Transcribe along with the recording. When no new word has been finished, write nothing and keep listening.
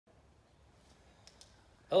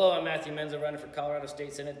Hello, I'm Matt Menza, running for Colorado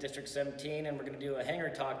State Senate District 17, and we're going to do a hangar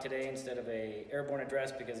talk today instead of a airborne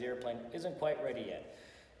address because the airplane isn't quite ready yet.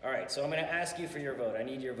 All right, so I'm going to ask you for your vote. I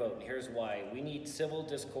need your vote, and here's why. We need civil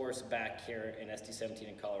discourse back here in SD17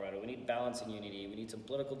 in Colorado. We need balance and unity. We need some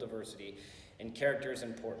political diversity, and character is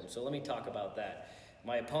important. So let me talk about that.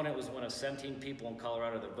 My opponent was one of 17 people in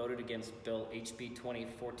Colorado that voted against Bill HB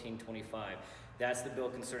 2014-25. That's the bill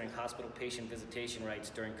concerning hospital patient visitation rights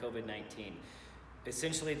during COVID-19.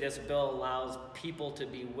 Essentially, this bill allows people to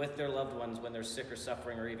be with their loved ones when they're sick or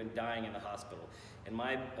suffering or even dying in the hospital. And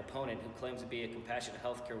my opponent, who claims to be a compassionate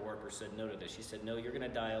healthcare worker, said no to this. She said, no, you're going to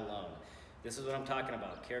die alone. This is what I'm talking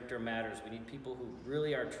about. Character matters. We need people who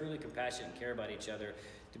really are truly compassionate and care about each other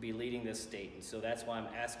to be leading this state. And so that's why I'm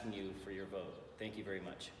asking you for your vote. Thank you very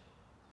much.